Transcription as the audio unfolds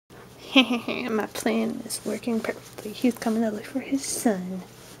My plan is working perfectly. He's coming to look for his son.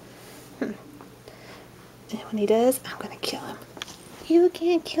 And when he does, I'm gonna kill him. You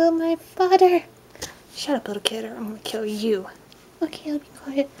can't kill my father. Shut up, little kid, or I'm gonna kill you. Okay, I'll be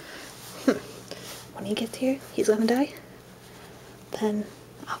quiet. When he gets here, he's gonna die. Then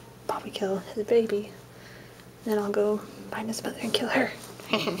I'll probably kill his baby. Then I'll go find his mother and kill her.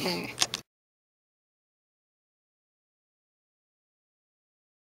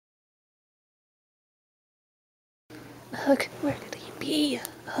 Look, where could he be?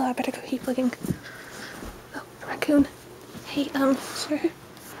 Oh, I better go keep looking. Oh, raccoon. Hey, sir.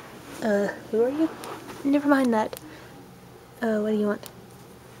 Who are you? Never mind that. What do you want?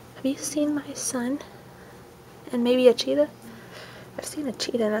 Have you seen my son? And maybe a cheetah? I've seen a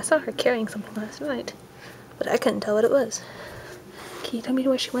cheetah and I saw her carrying something last night. But I couldn't tell what it was. Can you tell me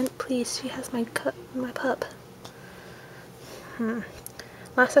where she went, please? She has my pup.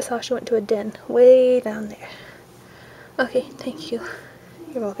 Last I saw, she went to a den way down there. Okay, thank you.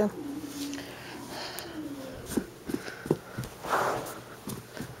 You're welcome.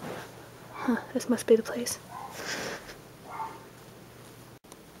 Huh, this must be the place.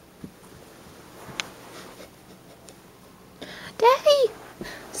 Daddy!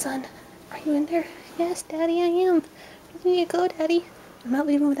 Son, are you in there? Yes, Daddy, I am. Where do you go, Daddy? I'm not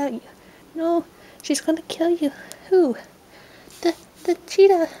leaving without you. No, she's gonna kill you. Who? The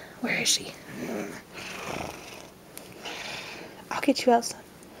cheetah. Where is she? I'll get you out, son.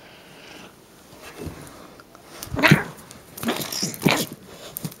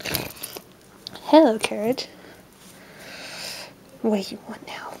 Hello, carriage. What do you want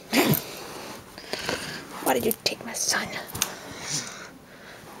now? Why did you take my son?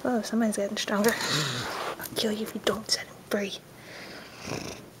 Oh, somebody's getting stronger. I'll kill you if you don't set him free.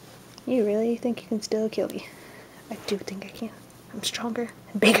 You really think you can still kill me? I do think I can. I'm stronger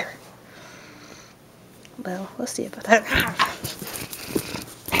and bigger. Well, we'll see about that.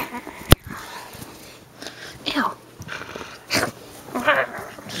 Ow.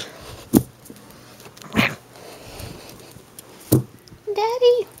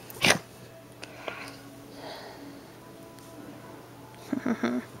 Daddy!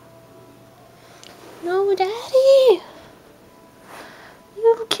 No, Daddy!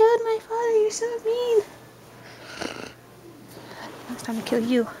 You killed my father, you're so mean! It's time to kill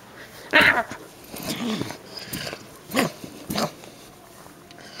you.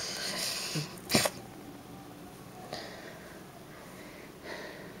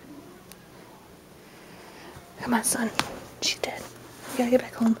 Come on, son. She's dead. We gotta get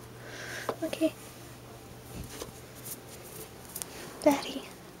back home. Okay. Daddy.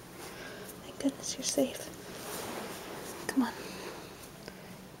 Thank goodness you're safe. Come on.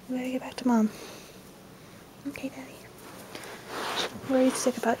 We gotta get back to Mom. Okay, Daddy. She's worried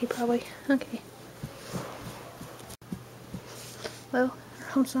sick about you, probably. Okay. Well, we're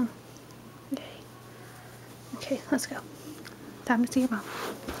home soon. Okay. Okay, let's go. Time to see your mom.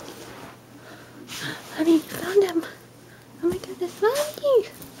 Honey, you found him. Oh my goodness, Mommy!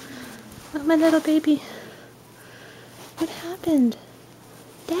 Oh, my little baby. What happened?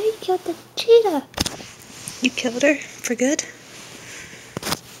 Daddy killed the cheetah. You killed her? For good?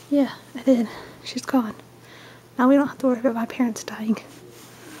 Yeah, I did. She's gone. Now we don't have to worry about my parents dying.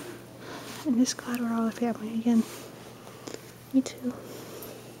 I'm just glad we're all a family again. Me too.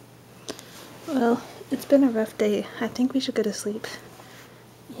 Well, it's been a rough day. I think we should go to sleep.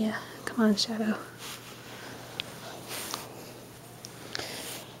 Yeah, come on, Shadow.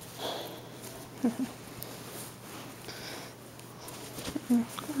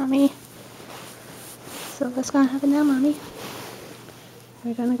 Mommy. So what's gonna happen now, Mommy?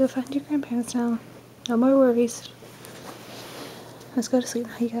 We're gonna go find your grandparents now. No more worries. Let's go to sleep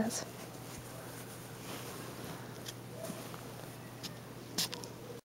now, you guys.